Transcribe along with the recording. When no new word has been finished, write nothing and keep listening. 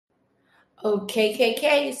Okay,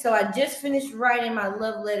 KK. So I just finished writing my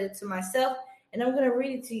love letter to myself, and I'm going to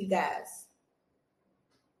read it to you guys.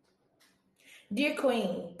 Dear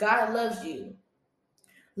Queen, God loves you.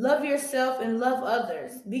 Love yourself and love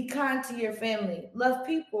others. Be kind to your family. Love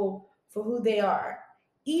people for who they are.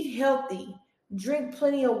 Eat healthy. Drink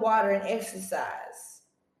plenty of water and exercise.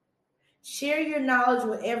 Share your knowledge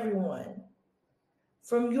with everyone.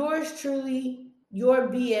 From yours truly, your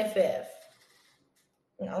BFF.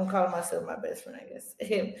 I'm calling myself my best friend, I guess.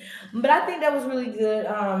 But I think that was really good.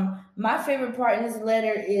 My favorite part in this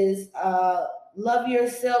letter is love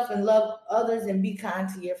yourself and love others and be kind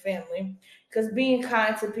to your family. Because being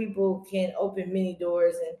kind to people can open many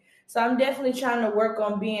doors. And so I'm definitely trying to work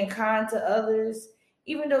on being kind to others,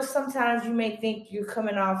 even though sometimes you may think you're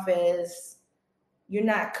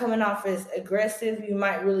not coming off as aggressive. You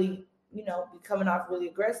might really, be coming off really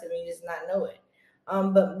aggressive and you just not know it.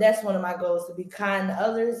 But that's one of my goals, to be kind to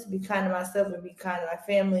others, be kind to myself, and be kind to my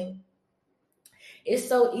family. It's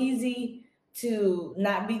so easy to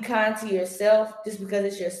not be kind to yourself just because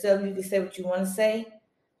it's yourself. You can say what you want to say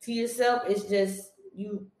to yourself. It's just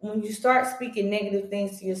when you start speaking negative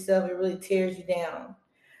things to yourself, it really tears you down.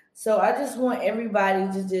 So I just want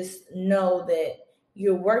everybody to just know that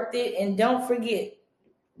you're worth it, and don't forget,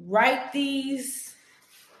 write these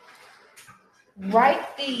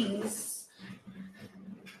write these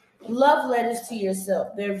love letters to yourself.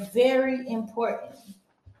 They're very important.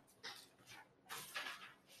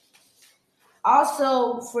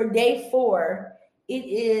 Also, for day 4, it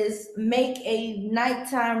is make a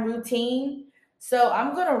nighttime routine. So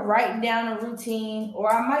I'm going to write down a routine,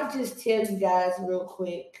 or I might just tell you guys real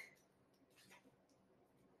quick.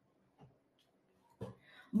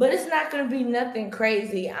 But it's not going to be nothing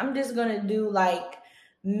crazy. I'm just going to do like,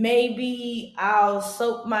 maybe I'll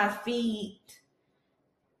soak my feet.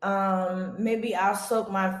 Maybe I'll soak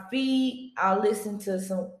my feet. I'll listen to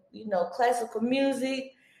some, classical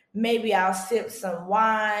music. Maybe I'll sip some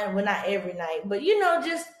wine. Well, not every night, but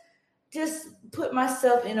just put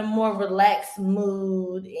myself in a more relaxed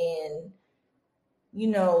mood, and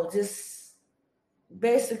just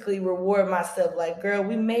basically reward myself. Like, girl,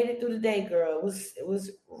 we made it through the day, girl. It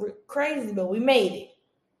was crazy, but we made it.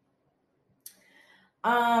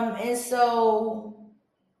 And so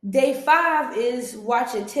day 5 is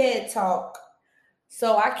watch a TED talk.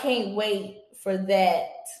 So I can't wait for that.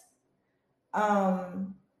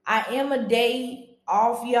 I am a day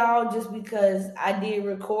off, y'all, just because I did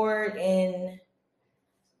record and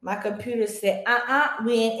my computer said,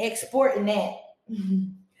 we ain't exporting that.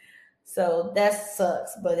 So that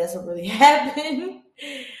sucks, but that's what really happened.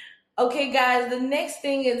 Okay, guys, the next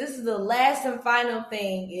thing is, this is the last and final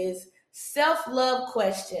thing, is self-love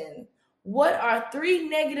question. What are 3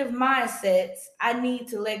 negative mindsets I need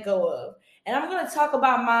to let go of? And I'm going to talk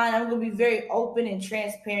about mine. I'm going to be very open and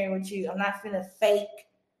transparent with you. I'm not going to fake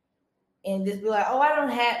and just be like, oh, I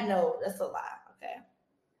don't have, no, that's a lie. Okay.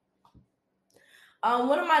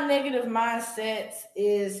 One of my negative mindsets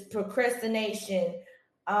is procrastination.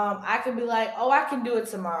 I could be like, oh, I can do it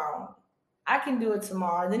tomorrow. I can do it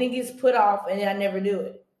tomorrow. Then it gets put off and then I never do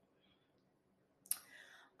it.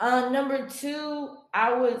 Number 2,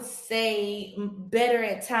 I would say better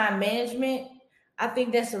at time management. I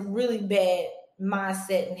think that's a really bad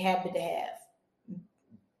mindset and habit to have.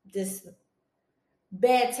 This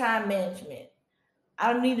bad time management.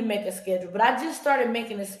 I don't need to make a schedule, but I just started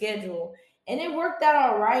making a schedule and it worked out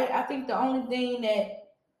all right. I think the only thing that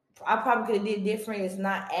I probably could have did different is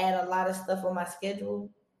not add a lot of stuff on my schedule.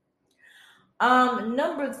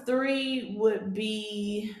 Number 3 would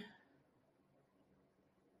be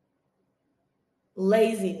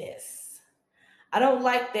laziness. I don't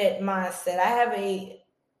like that mindset. I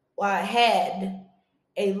had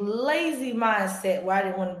a lazy mindset where I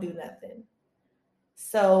didn't want to do nothing.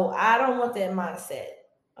 So I don't want that mindset.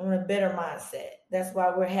 I want a better mindset. That's why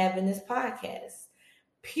we're having this podcast.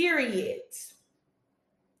 Period.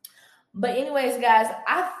 But anyways, guys,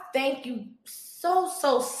 I thank you so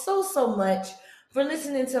much for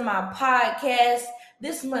listening to my podcast.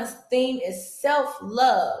 This month's theme is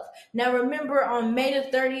self-love. Now remember, on May the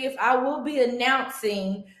 30th, I will be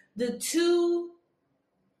announcing the 2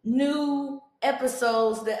 new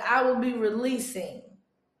episodes that I will be releasing.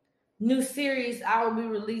 New series I will be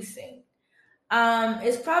releasing.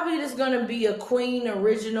 It's probably just gonna be a Queen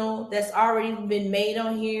original that's already been made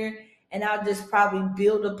on here, and I'll just probably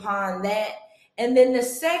build upon that. And then the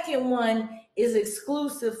second one is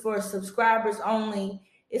exclusive for subscribers only.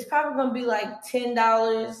 It's probably gonna be like $10,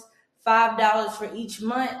 $5 for each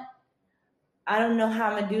month. I don't know how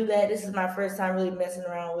I'm gonna do that. This is my first time really messing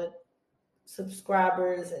around with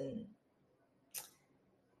subscribers and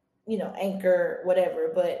Anchor,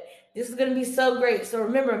 whatever. But this is going to be so great. So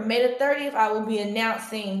remember, May the 30th, I will be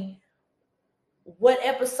announcing what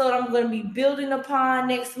episode I'm going to be building upon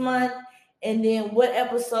next month, and then what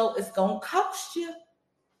episode is going to cost you.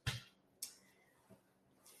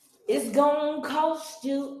 It's going to cost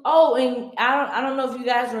you. Oh, and I don't know if you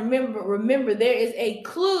guys remember there is a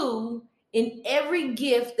clue in every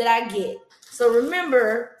gift that I get. So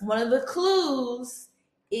remember, one of the clues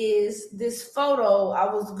is this photo. I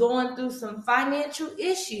was going through some financial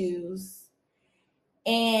issues,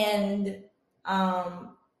 and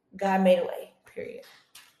God made a way, period.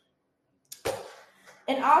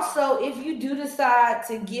 And also, if you do decide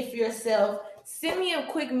to gift yourself, send me a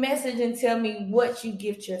quick message and tell me what you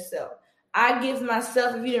gift yourself. I gift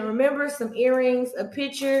myself, if you didn't remember, some earrings, a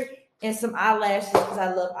picture, and some eyelashes because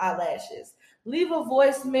I love eyelashes. Leave a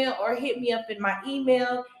voicemail or hit me up in my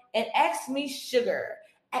email and ask me sugar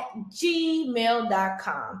at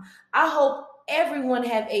gmail.com. I hope everyone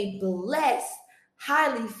have a blessed,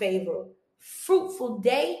 highly favored, fruitful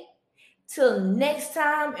day. Till next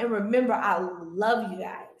time, and remember, I love you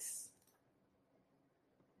guys.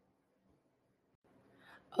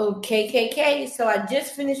 Okay, KK, so I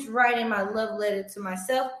just finished writing my love letter to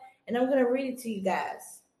myself, and I'm going to read it to you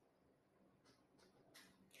guys.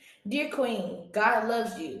 Dear Queen, God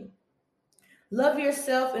loves you. Love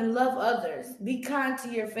yourself and love others. Be kind to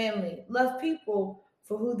your family. Love people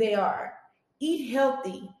for who they are. Eat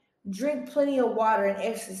healthy. Drink plenty of water and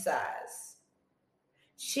exercise.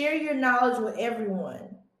 Share your knowledge with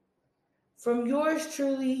everyone. From yours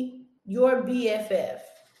truly, your BFF.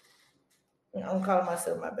 I'm calling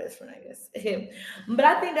myself my best friend, I guess. But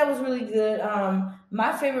I think that was really good.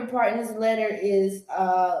 My favorite part in this letter is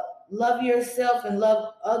love yourself and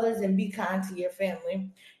love others and be kind to your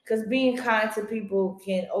family. Because being kind to people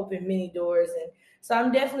can open many doors. And so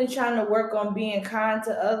I'm definitely trying to work on being kind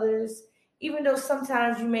to others, even though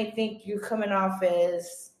sometimes you may think you're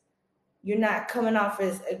not coming off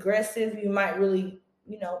as aggressive. You might really,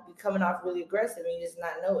 be coming off really aggressive and you just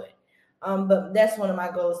not know it. But that's one of my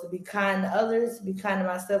goals, to be kind to others, be kind to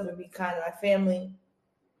myself, and be kind to my family.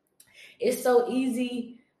 It's so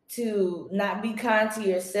easy to not be kind to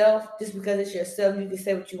yourself just because it's yourself. You can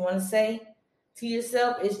say what you want to say to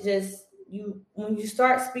yourself. It's just when you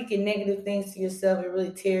start speaking negative things to yourself, it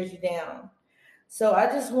really tears you down. So I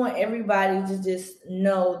just want everybody to just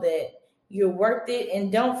know that you're worth it.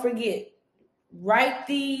 And don't forget, write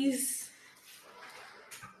these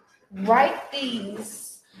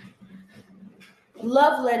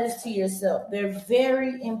love letters to yourself. They're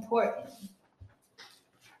very important.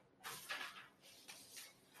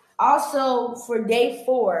 Also, for day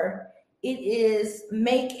 4, it is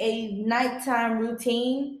make a nighttime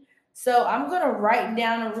routine. So I'm going to write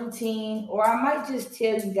down a routine, or I might just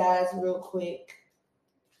tell you guys real quick.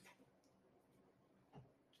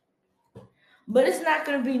 But it's not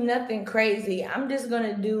going to be nothing crazy. I'm just going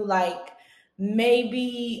to do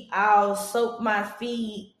maybe I'll soak my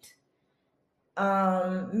feet.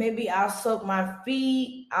 I'll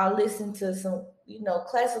listen to some,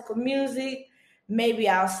 classical music. Maybe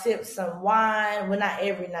I'll sip some wine. Well, not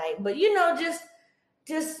every night, but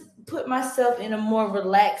just put myself in a more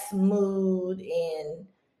relaxed mood and,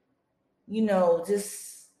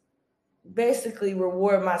 just basically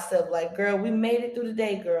reward myself. Like, girl, we made it through the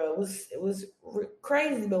day, girl. It was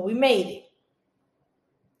crazy, but we made it.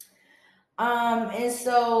 And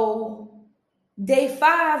so day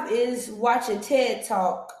 5 is watch a TED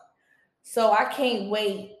Talk. So I can't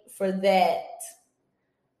wait for that.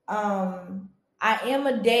 I am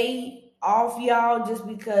a day off, y'all, just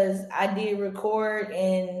because I did record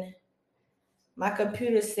and my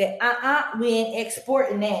computer said, we ain't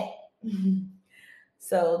exporting that.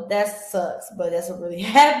 So that sucks, but that's what really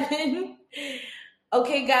happened.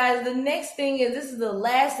 Okay, guys, the next thing this is the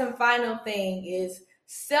last and final thing, is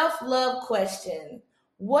self-love question.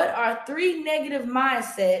 What are 3 negative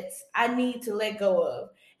mindsets I need to let go of?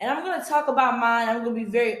 And I'm going to talk about mine. I'm going to be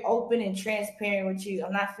very open and transparent with you.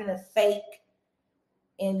 I'm not finna fake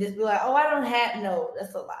and just be like, oh, I don't have, no,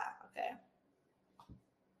 that's a lie, okay?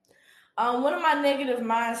 One of my negative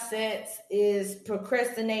mindsets is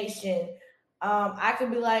procrastination. I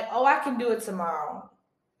could be like, oh, I can do it tomorrow.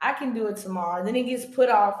 Then it gets put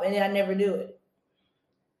off and then I never do it.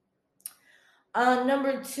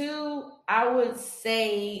 Number 2, I would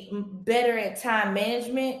say better at time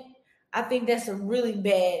management. I think that's a really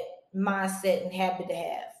bad mindset and habit to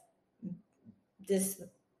have. This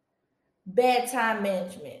bad time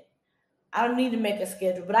management. I don't need to make a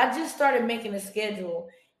schedule, but I just started making a schedule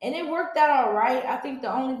and it worked out all right. I think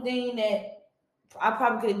the only thing that I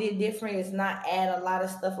probably could have did different is not add a lot of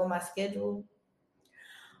stuff on my schedule.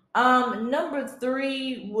 Number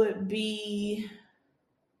 3 would be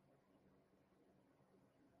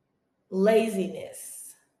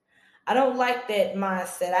laziness. I don't like that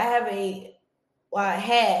mindset. I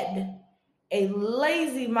had a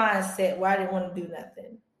lazy mindset where I didn't want to do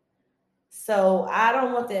nothing. So I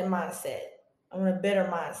don't want that mindset. I want a better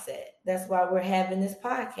mindset. That's why we're having this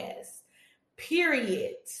podcast.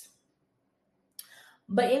 Period.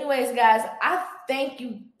 But anyways, guys, I thank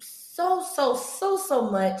you so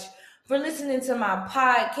much for listening to my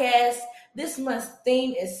podcast. This month's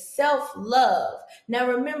theme is self-love. Now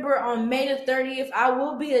remember, on May the 30th, I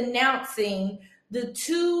will be announcing the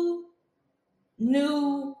 2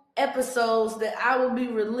 new episodes that I will be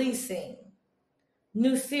releasing.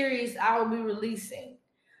 New series I will be releasing.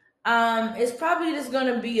 It's probably just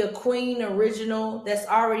gonna be a Queen original that's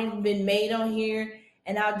already been made on here,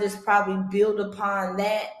 and I'll just probably build upon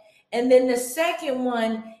that. And then the second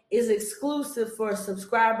one is exclusive for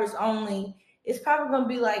subscribers only. It's probably gonna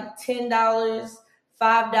be like $10,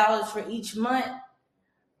 $5 for each month.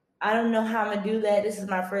 I don't know how I'm gonna do that. This is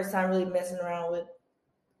my first time really messing around with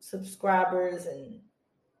subscribers and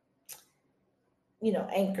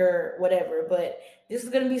Anchor, whatever. But this is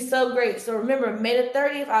going to be so great. So remember, May the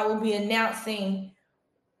 30th, I will be announcing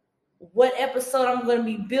what episode I'm going to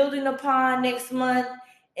be building upon next month,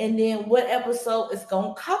 and then what episode is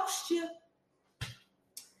going to cost you.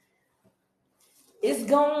 It's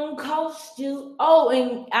going to cost you. Oh,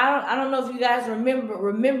 and I don't know if you guys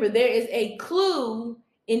remember there is a clue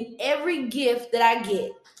in every gift that I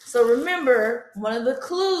get. So remember, one of the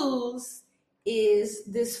clues is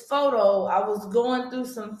this photo. I was going through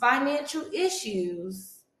some financial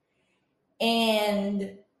issues,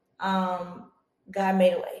 and God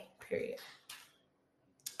made a way, period.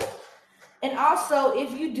 And also,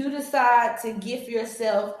 if you do decide to gift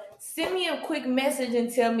yourself, send me a quick message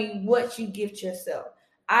and tell me what you gift yourself.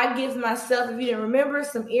 I gift myself, if you didn't remember,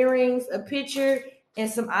 some earrings, a picture, and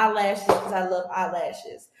some eyelashes, because I love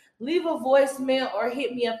eyelashes. Leave a voicemail or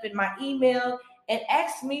hit me up in my email at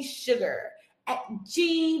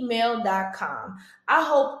axmesugar@gmail.com. I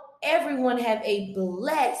hope everyone have a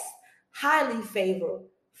blessed, highly favored,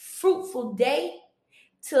 fruitful day.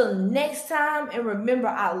 Till next time, and remember,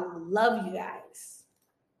 I love you guys.